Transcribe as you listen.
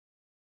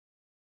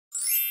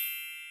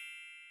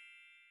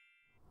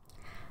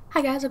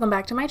Hi guys, welcome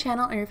back to my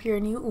channel, or if you're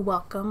new,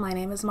 welcome. My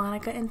name is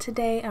Monica, and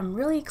today I'm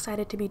really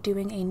excited to be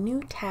doing a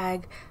new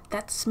tag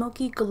that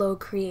Smokey Glow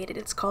created.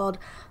 It's called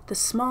the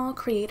Small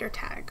Creator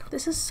Tag.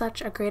 This is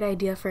such a great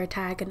idea for a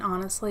tag, and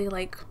honestly,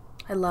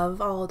 I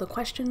love all the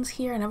questions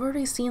here, and I've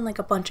already seen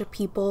a bunch of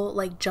people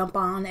jump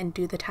on and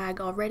do the tag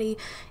already,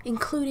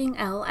 including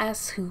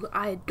LS, who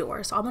I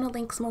adore. So I'm gonna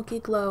link Smokey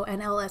Glow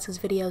and LS's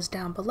videos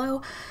down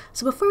below.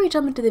 So before we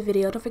jump into the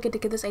video, don't forget to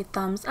give this a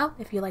thumbs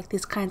up if you like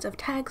these kinds of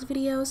tags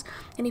videos,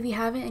 and if you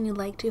haven't and you'd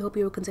like to, hope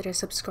you will consider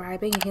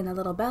subscribing and hitting that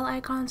little bell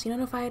icon so you're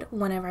notified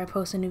whenever I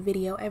post a new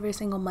video every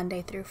single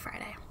Monday through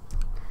Friday.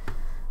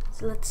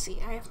 So let's see,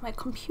 I have my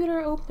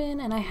computer open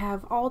and I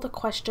have all the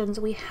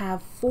questions. We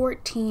have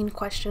 14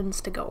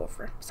 questions to go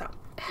over. So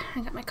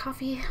I got my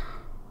coffee.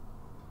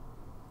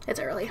 It's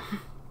early.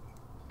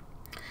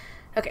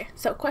 Okay,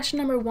 so question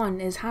number 1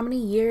 is, how many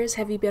years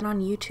have you been on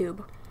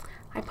YouTube?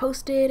 I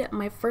posted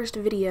my first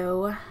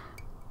video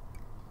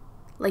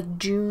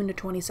June of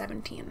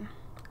 2017.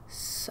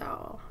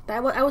 So I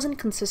wasn't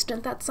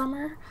consistent that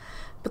summer,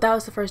 but that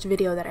was the first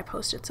video that I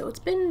posted. So it's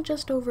been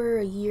just over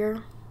a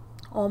year,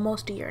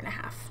 almost a year and a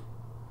half.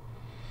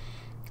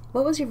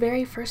 What was your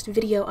very first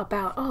video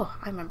about? Oh,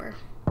 I remember.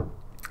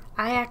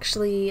 I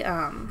actually,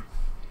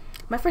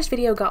 my first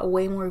video got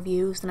way more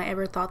views than I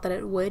ever thought that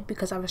it would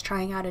because I was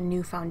trying out a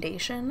new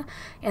foundation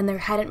and there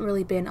hadn't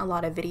really been a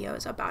lot of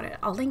videos about it.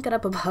 I'll link it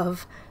up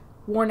above.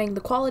 Warning,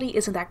 the quality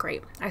isn't that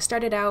great. I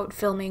started out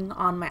filming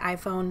on my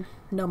iPhone,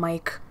 no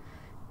mic,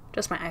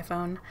 just my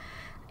iPhone.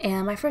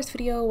 And my first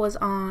video was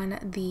on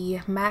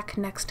the Mac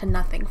Next to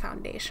Nothing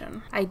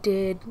foundation. I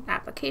did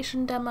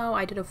application demo,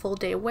 I did a full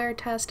day wear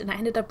test, and I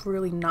ended up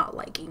really not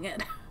liking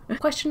it.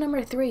 Question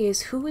number 3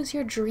 is, who is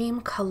your dream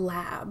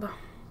collab?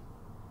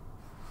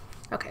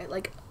 Okay,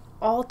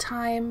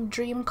 all-time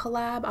dream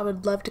collab, I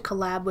would love to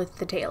collab with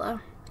the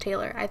Taylor.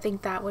 I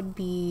think that would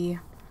be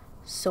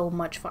so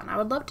much fun. I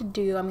would love to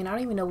do, I don't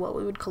even know what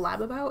we would collab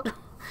about.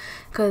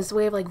 Because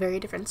we have very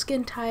different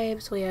skin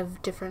types, we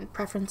have different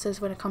preferences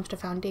when it comes to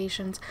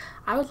foundations.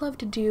 I would love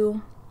to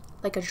do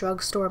a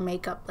drugstore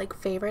makeup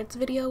favorites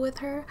video with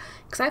her,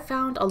 because I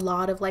found a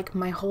lot of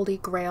my holy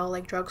grail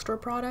drugstore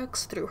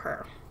products through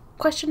her.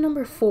 Question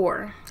number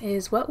 4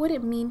 is, what would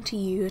it mean to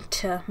you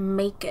to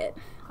make it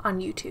on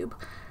YouTube?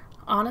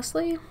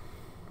 Honestly,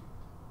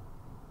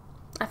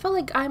 I feel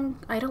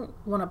I don't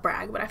want to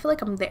brag, but I feel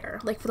I'm there.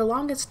 For the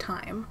longest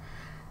time,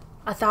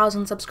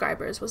 1,000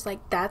 subscribers was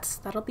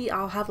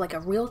I'll have a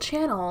real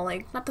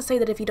channel. Not to say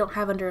that if you don't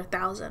have under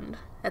 1,000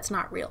 that's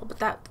not real, but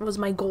that was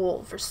my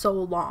goal for so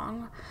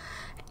long,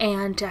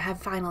 and to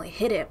have finally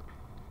hit it,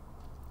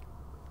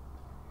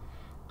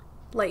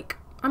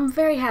 I'm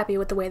very happy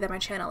with the way that my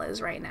channel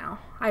is right now.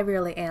 I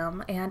really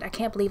am, and I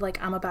can't believe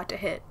I'm about to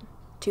hit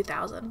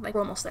 2,000. We're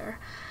almost there.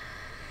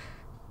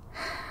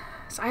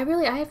 So I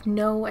have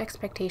no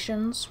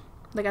expectations.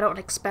 I don't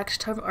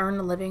expect to earn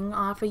a living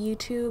off of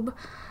YouTube.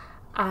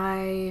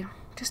 I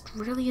just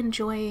really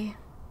enjoy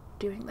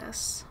doing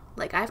this.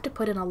 I have to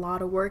put in a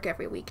lot of work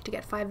every week to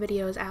get 5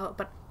 videos out,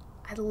 but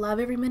I love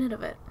every minute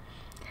of it.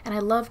 And I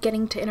love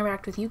getting to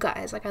interact with you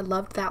guys. I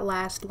loved that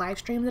last live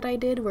stream that I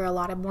did where a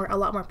lot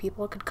more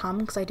people could come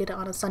because I did it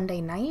on a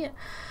Sunday night.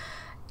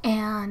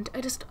 And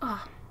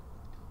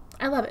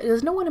I love it.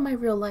 There's no one in my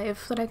real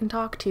life that I can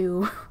talk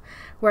to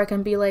where I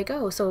can be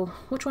oh, so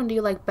which one do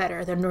you like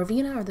better, the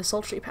Norvina or the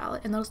Sultry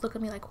palette? And they'll just look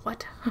at me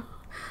what?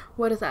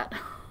 What is that?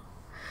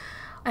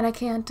 And I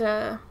can't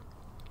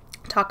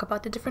talk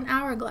about the different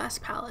Hourglass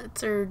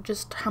palettes or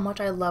just how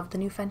much I love the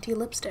new Fenty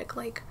lipstick.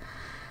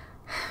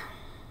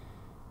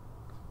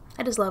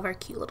 I just love our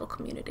cute little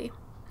community.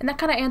 And that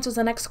kind of answers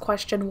the next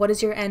question, what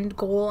is your end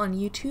goal on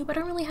YouTube? I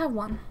don't really have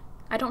one.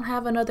 I don't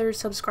have another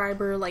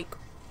subscriber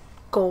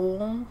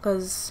goal,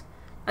 because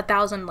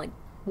 1,000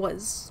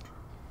 was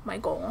my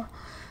goal.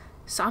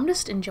 So I'm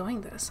just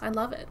enjoying this. I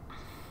love it.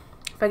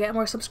 If I get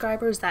more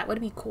subscribers, that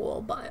would be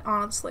cool, but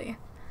honestly,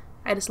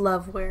 I just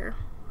love where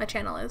my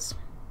channel is.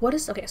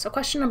 Okay, so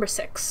question number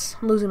 6.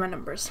 I'm losing my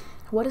numbers.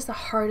 What is the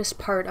hardest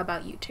part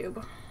about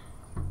YouTube?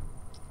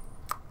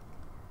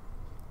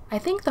 I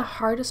think the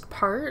hardest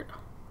part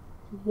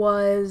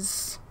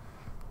was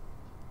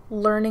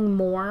learning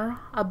more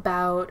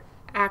about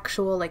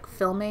actual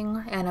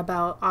filming and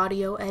about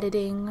audio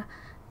editing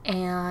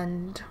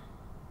and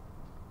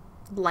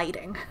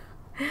lighting.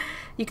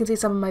 You can see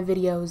some of my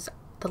videos,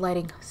 the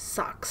lighting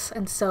sucks,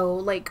 and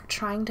so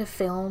trying to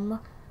film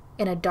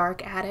in a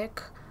dark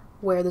attic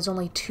where there's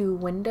only 2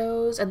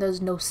 windows and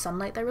there's no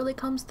sunlight that really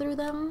comes through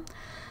them,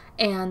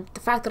 and the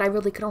fact that I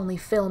really could only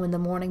film in the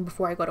morning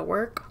before I go to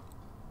work,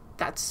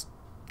 that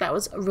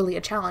was really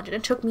a challenge, and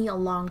it took me a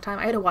long time.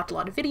 I had to watch a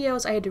lot of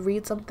videos, I had to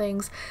read some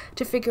things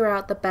to figure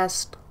out the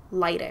best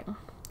lighting,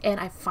 and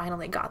I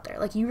finally got there.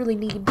 You really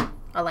need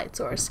a light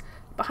source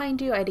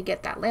behind you. I had to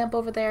get that lamp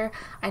over there.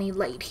 I need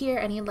light here,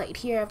 I need light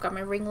here. I've got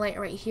my ring light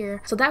right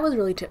here. So that was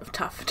really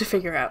tough to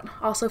figure out.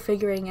 Also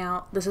figuring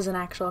out this is an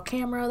actual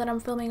camera that I'm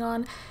filming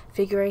on,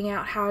 figuring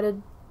out how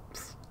to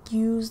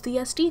use the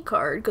SD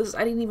card because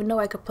I didn't even know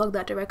I could plug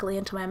that directly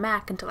into my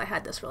Mac until I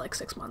had this for like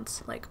 6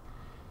 months. Like,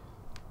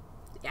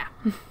 yeah.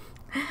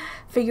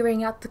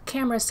 Figuring out the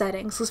camera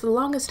settings, because for the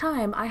longest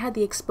time I had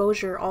the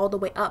exposure all the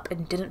way up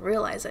and didn't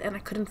realize it, and I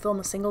couldn't film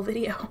a single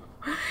video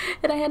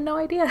and I had no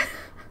idea.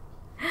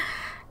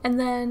 And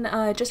then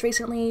just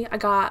recently I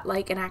got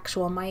like an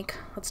actual mic.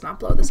 Let's not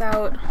blow this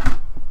out.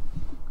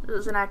 This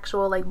is an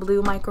actual like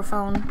blue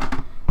microphone,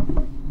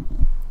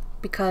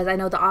 because I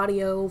know the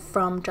audio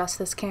from just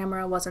this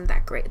camera wasn't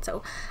that great.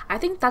 So I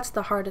think that's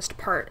the hardest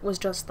part, was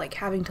just like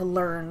having to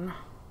learn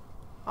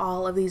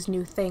all of these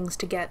new things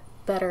to get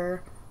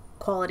better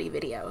quality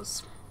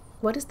videos.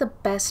 What is the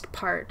best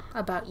part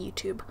about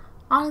YouTube?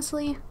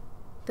 Honestly,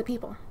 the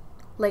people.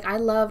 Like, I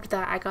loved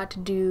that I got to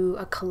do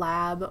a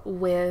collab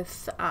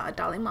with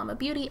Darling Mama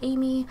Beauty,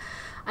 Amy.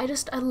 I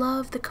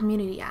love the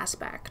community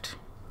aspect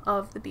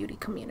of the beauty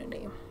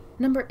community.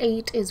 Number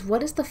 8 is,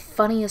 what is the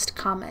funniest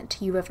comment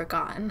you've ever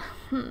gotten?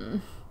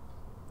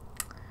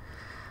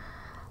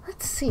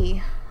 Let's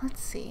see.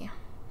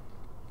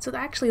 So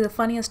actually the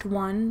funniest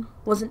one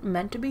wasn't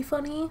meant to be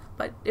funny,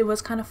 but it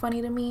was kind of funny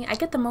to me. I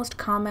get the most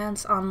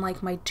comments on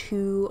like my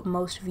 2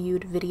 most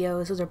viewed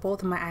videos. Those are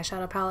both of my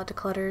eyeshadow palette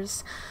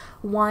declutters.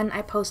 One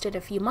I posted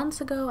a few months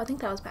ago. I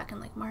think that was back in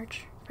like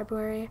March,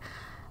 February.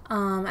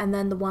 And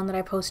then the one that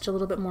I posted a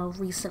little bit more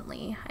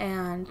recently.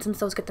 And since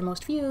those get the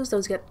most views,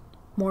 those get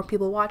more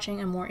people watching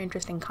and more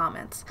interesting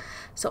comments.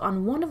 So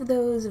on one of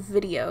those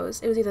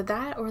videos, it was either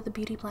that or the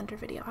beauty blender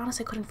video.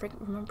 Honestly, I couldn't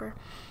remember.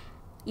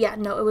 Yeah,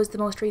 no, it was the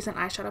most recent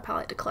eyeshadow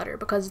palette declutter,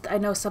 because I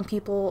know some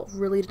people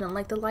really didn't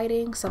like the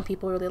lighting, some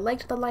people really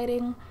liked the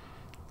lighting.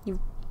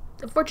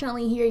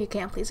 Unfortunately here you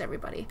can't please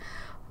everybody.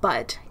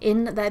 But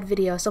in that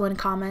video someone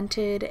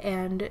commented,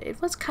 and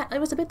it was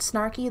a bit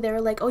snarky. They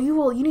were like, oh,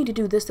 you need to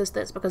do this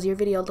because your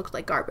video looked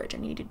like garbage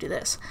and you need to do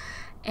this.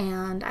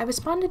 And I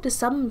responded to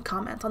some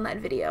comments on that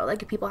video.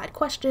 Like, if people had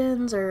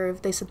questions or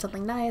if they said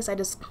something nice, I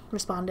just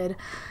responded.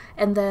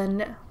 And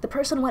then the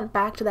person went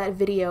back to that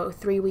video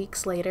 3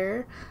 weeks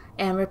later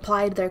and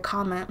replied their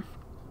comment,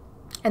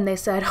 and they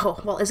said,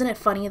 oh, well, isn't it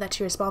funny that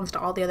she responds to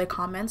all the other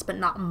comments but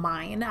not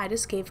mine? I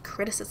just gave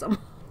criticism.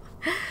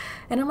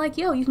 And I'm like,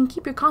 yo, you can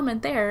keep your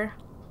comment there.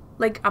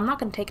 Like, I'm not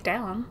gonna take it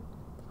down.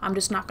 I'm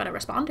just not gonna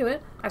respond to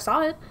it. I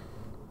saw it.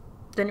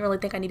 Didn't really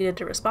think I needed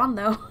to respond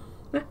though.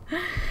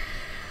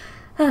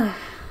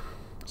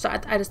 So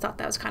I just thought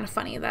that was kind of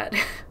funny that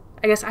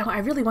I guess I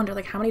really wonder,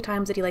 like, how many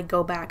times did he like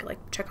go back and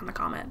like check on the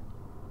comment?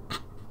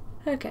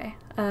 Okay,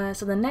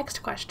 so the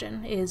next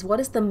question is, what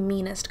is the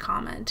meanest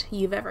comment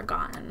you've ever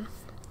gotten?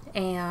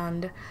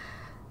 And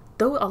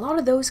though a lot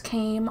of those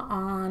came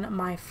on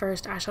my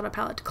first eyeshadow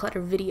palette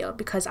declutter video,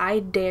 because I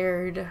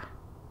dared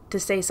to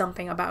say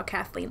something about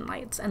Kathleen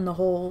Lights and the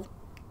whole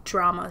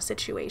drama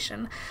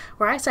situation,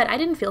 where I said I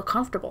didn't feel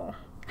comfortable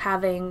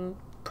having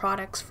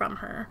products from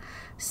her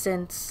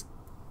since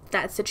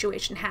that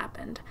situation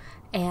happened.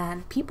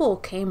 And people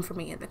came for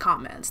me in the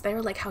comments. They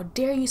were like, how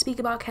dare you speak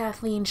about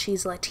Kathleen?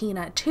 She's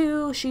Latina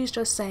too. She's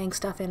just saying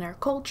stuff in her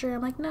culture.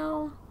 I'm like,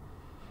 no,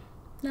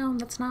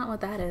 that's not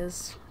what that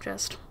is.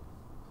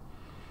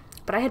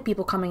 But I had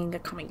people calling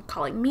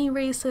me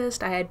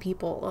racist. I had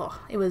people,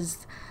 it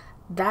was,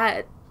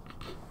 that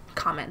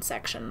comment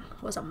section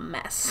was a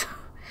mess.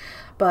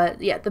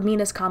 But yeah, the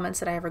meanest comments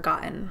that I ever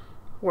gotten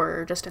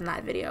were just in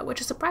that video, which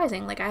is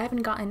surprising. Like, I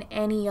haven't gotten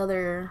any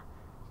other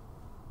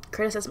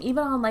criticism,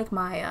 even on like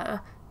my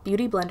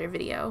beauty blender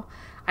video.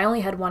 I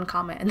only had one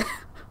comment, and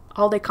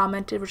all they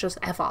commented was just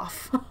F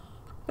off.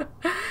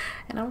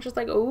 And I was just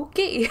like,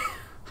 okay.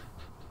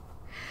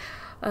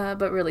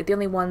 But really, the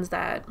only ones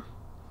that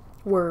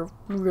were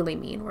really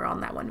mean were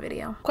on that one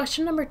video.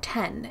 Question number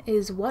 10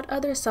 is, what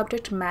other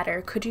subject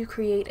matter could you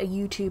create a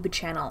YouTube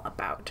channel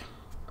about?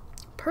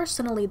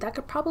 Personally, that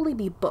could probably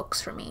be books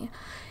for me.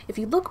 If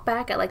you look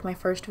back at like my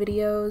first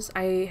videos,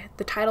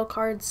 the title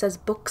card says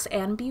books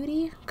and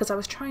beauty, because I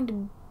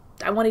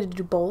wanted to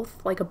do both,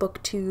 like a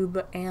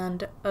booktube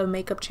and a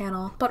makeup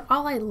channel. But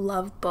while I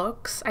love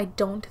books, I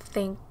don't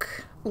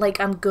think like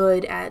I'm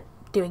good at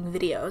doing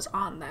videos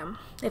on them,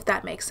 if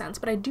that makes sense.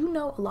 But I do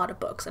know a lot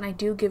of books, and I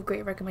do give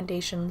great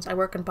recommendations. I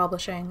work in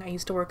publishing. I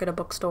used to work at a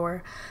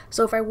bookstore.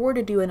 So if I were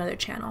to do another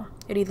channel,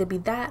 it'd either be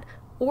that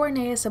or an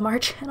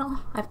ASMR channel.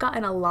 I've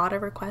gotten a lot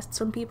of requests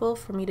from people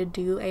for me to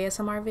do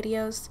ASMR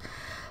videos,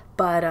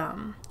 but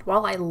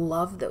while I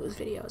love those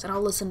videos and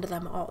I'll listen to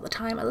them all the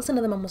time, I listen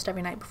to them almost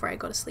every night before I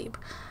go to sleep.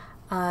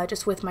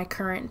 Just with my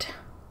current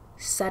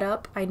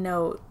setup, I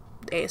know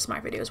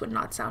ASMR videos would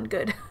not sound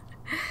good.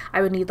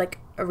 I would need like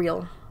a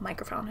real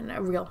microphone and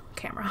a real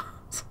camera.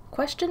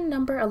 Question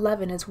number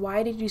 11 is,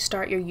 why did you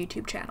start your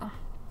YouTube channel?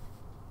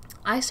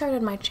 I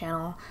started my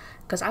channel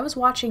because I was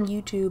watching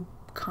YouTube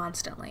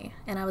constantly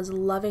and I was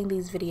loving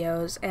these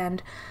videos,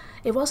 and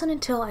it wasn't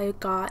until I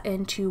got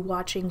into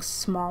watching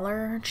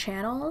smaller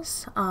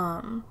channels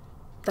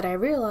that I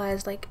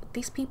realized like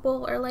these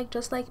people are like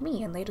just like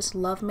me, and they just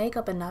love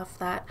makeup enough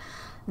that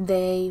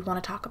they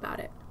want to talk about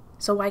it.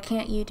 So why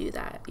can't you do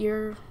that?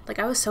 Like,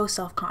 I was so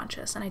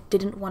self-conscious and I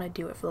didn't want to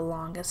do it for the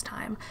longest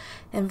time.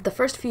 And the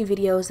first few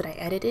videos that I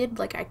edited,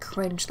 like, I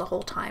cringed the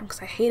whole time because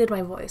I hated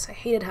my voice. I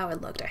hated how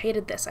it looked. I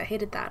hated this. I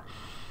hated that.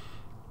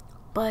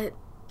 But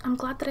I'm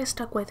glad that I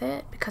stuck with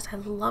it because I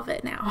love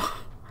it now.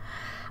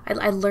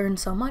 I learned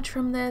so much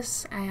from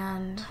this,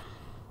 and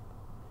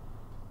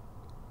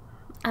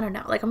I don't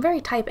know, like, I'm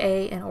very type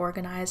A and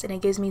organized, and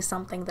it gives me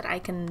something that I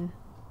can,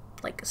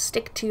 like,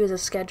 stick to as a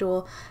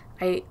schedule.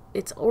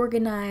 It's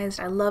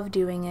organized. I love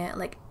doing it.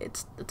 Like,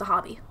 it's a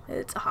hobby.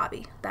 It's a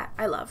hobby that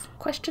I love.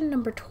 Question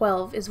number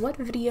 12 is, what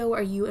video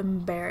are you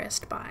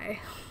embarrassed by?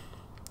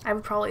 I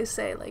would probably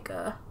say, like,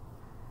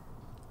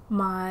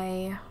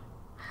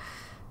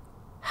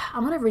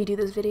 I'm gonna redo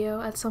this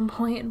video at some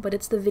point, but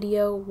it's the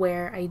video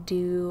where I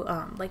do,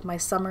 like, my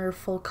summer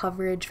full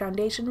coverage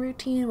foundation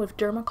routine with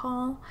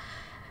Dermacol.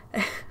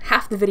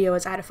 Half the video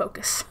is out of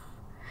focus.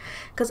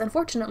 Because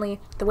unfortunately,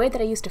 the way that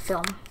I used to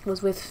film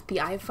was with the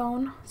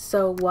iPhone,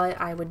 so what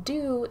I would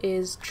do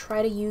is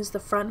try to use the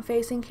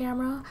front-facing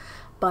camera,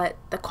 but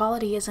the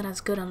quality isn't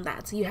as good on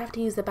that, so you have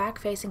to use the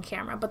back-facing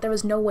camera, but there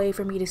was no way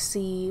for me to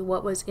see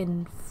what was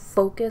in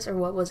focus or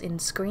what was in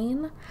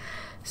screen,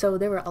 so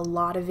there were a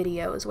lot of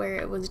videos where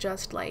it was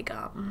just, like,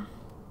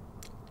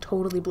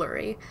 totally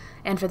blurry.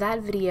 And for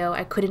that video,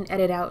 I couldn't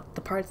edit out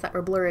the parts that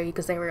were blurry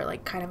because they were,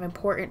 like, kind of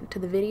important to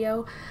the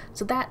video,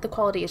 so the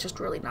quality is just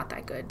really not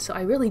that good. So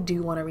I really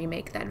do want to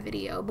remake that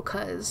video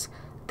because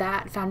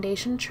that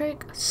foundation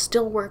trick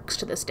still works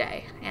to this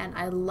day, and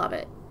I love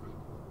it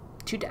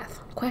to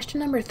death. Question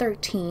number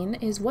 13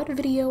 is, what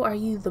video are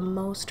you the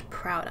most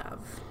proud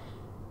of?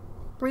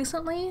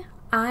 Recently,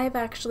 I've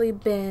actually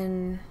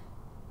been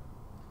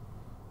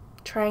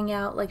trying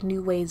out, like, new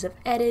ways of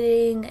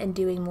editing and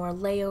doing more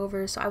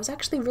layovers, so I was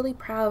actually really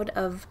proud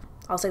of,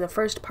 I'll say, the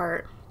first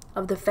part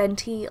of the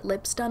Fenty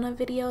lip stunner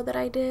video that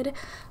I did,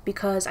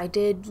 because I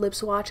did lip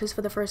swatches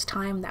for the first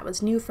time. That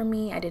was new for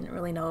me. I didn't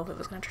really know if it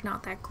was going to turn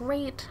out that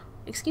great.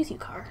 Excuse you,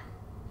 car.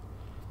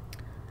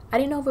 I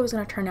didn't know if it was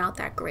going to turn out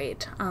that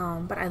great,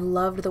 but I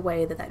loved the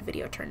way that that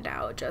video turned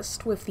out,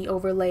 just with the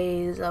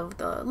overlays of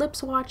the lip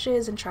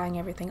swatches and trying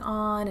everything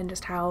on, and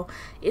just how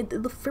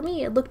for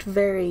me, it looked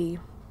very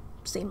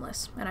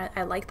seamless, and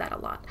I like that a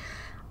lot.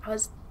 I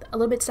was a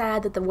little bit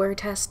sad that the wear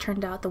test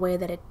turned out the way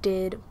that it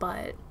did,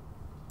 but,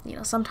 you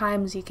know,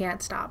 sometimes you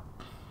can't stop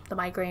the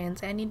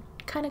migraines and you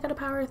kind of gotta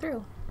power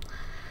through.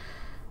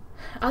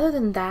 Other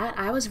than that,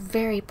 I was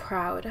very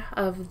proud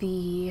of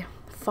the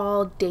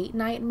fall date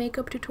night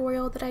makeup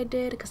tutorial that I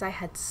did because I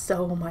had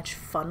so much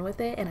fun with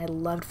it, and I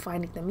loved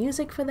finding the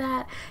music for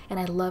that, and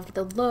I loved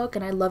the look,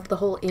 and I loved the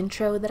whole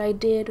intro that I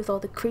did with all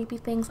the creepy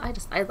things. I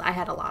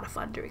had a lot of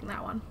fun doing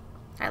that one.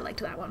 I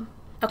liked that one.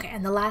 Okay,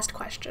 and the last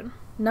question,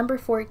 number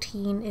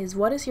 14, is,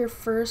 what is your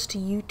first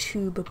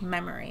YouTube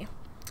memory?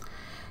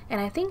 And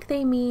I think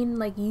they mean,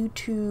 like,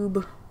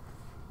 YouTube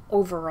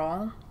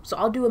overall. So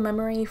I'll do a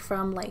memory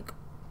from, like,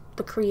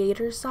 the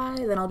creator's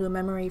side, then I'll do a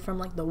memory from,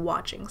 like, the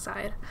watching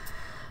side.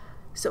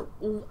 So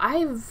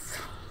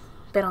I've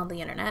been on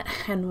the internet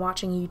and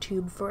watching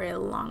YouTube for a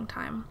long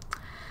time.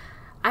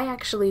 I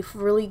actually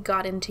really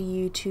got into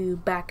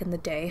YouTube back in the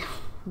day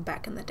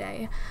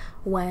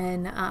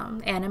when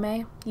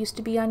anime used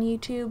to be on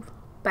YouTube,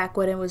 back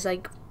when it was,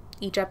 like,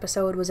 each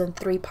episode was in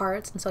 3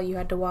 parts, and so you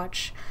had to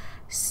watch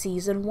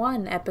season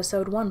 1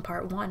 episode 1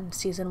 part 1,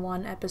 season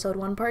 1 episode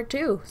 1 part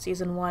 2,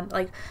 season 1,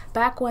 like,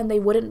 back when they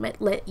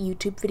wouldn't let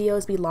YouTube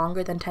videos be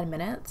longer than 10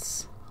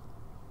 minutes.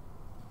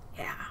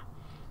 Yeah.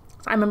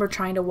 So I remember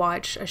trying to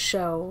watch a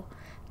show,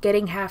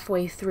 getting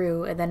halfway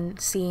through, and then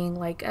seeing,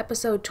 like,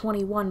 episode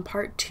 21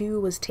 part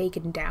 2 was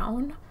taken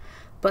down,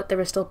 but there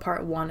was still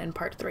part 1 and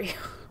part 3.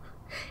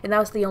 And that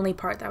was the only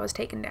part that was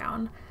taken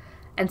down.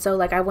 And so,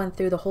 like, I went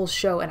through the whole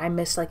show and I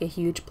missed, like, a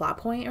huge plot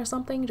point or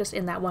something just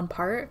in that one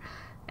part,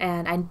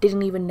 and I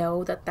didn't even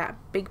know that that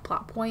big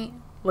plot point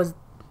was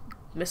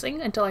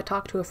missing until I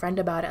talked to a friend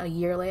about it a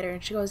year later,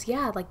 and she goes,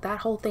 yeah, like, that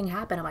whole thing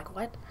happened. I'm like,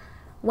 what?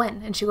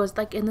 When? And she goes,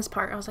 like, in this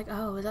part. I was like,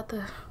 oh, is that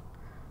the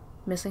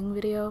missing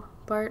video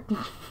part?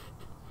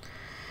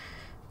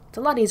 It's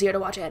a lot easier to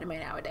watch anime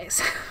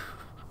nowadays.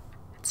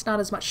 It's not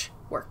as much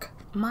work.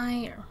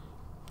 My,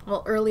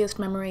 well, earliest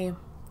memory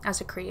as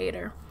a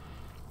creator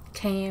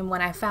came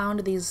when I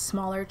found these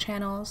smaller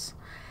channels,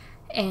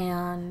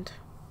 and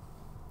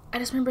I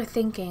just remember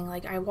thinking,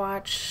 like, I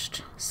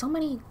watched so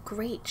many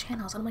great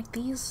channels, and I'm like,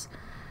 these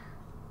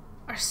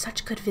are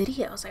such good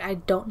videos. Like, I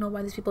don't know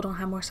why these people don't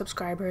have more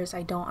subscribers.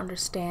 I don't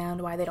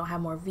understand why they don't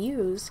have more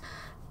views,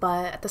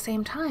 but at the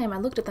same time, I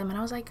looked at them and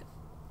I was like,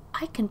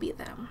 I can be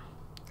them.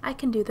 I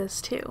can do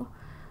this too.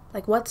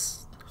 Like,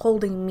 what's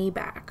holding me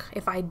back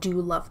if I do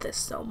love this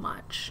so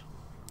much?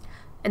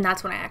 And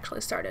that's when I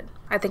actually started.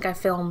 I think I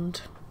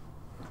filmed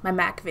my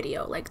Mac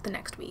video, like, the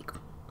next week.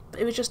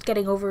 It was just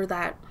getting over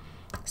that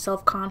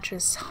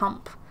self-conscious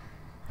hump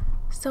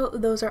So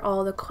those are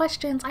all the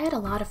questions. I had a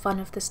lot of fun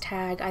with this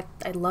tag.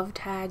 I love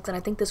tags, and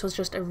I think this was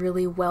just a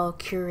really well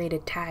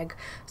curated tag.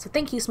 So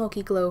thank you,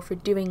 Smokey Glow, for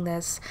doing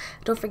this.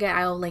 Don't forget,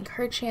 I will link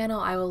her channel.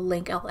 I will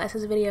link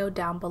LS's video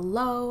down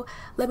below.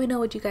 Let me know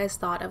what you guys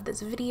thought of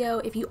this video.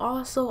 If you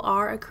also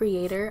are a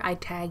creator, I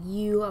tag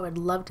you. I would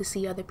love to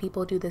see other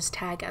people do this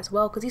tag as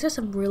well, because these are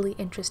some really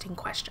interesting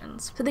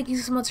questions. So thank you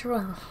so much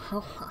for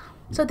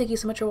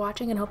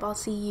watching, and hope I'll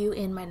see you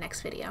in my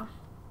next video.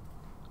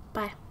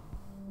 Bye.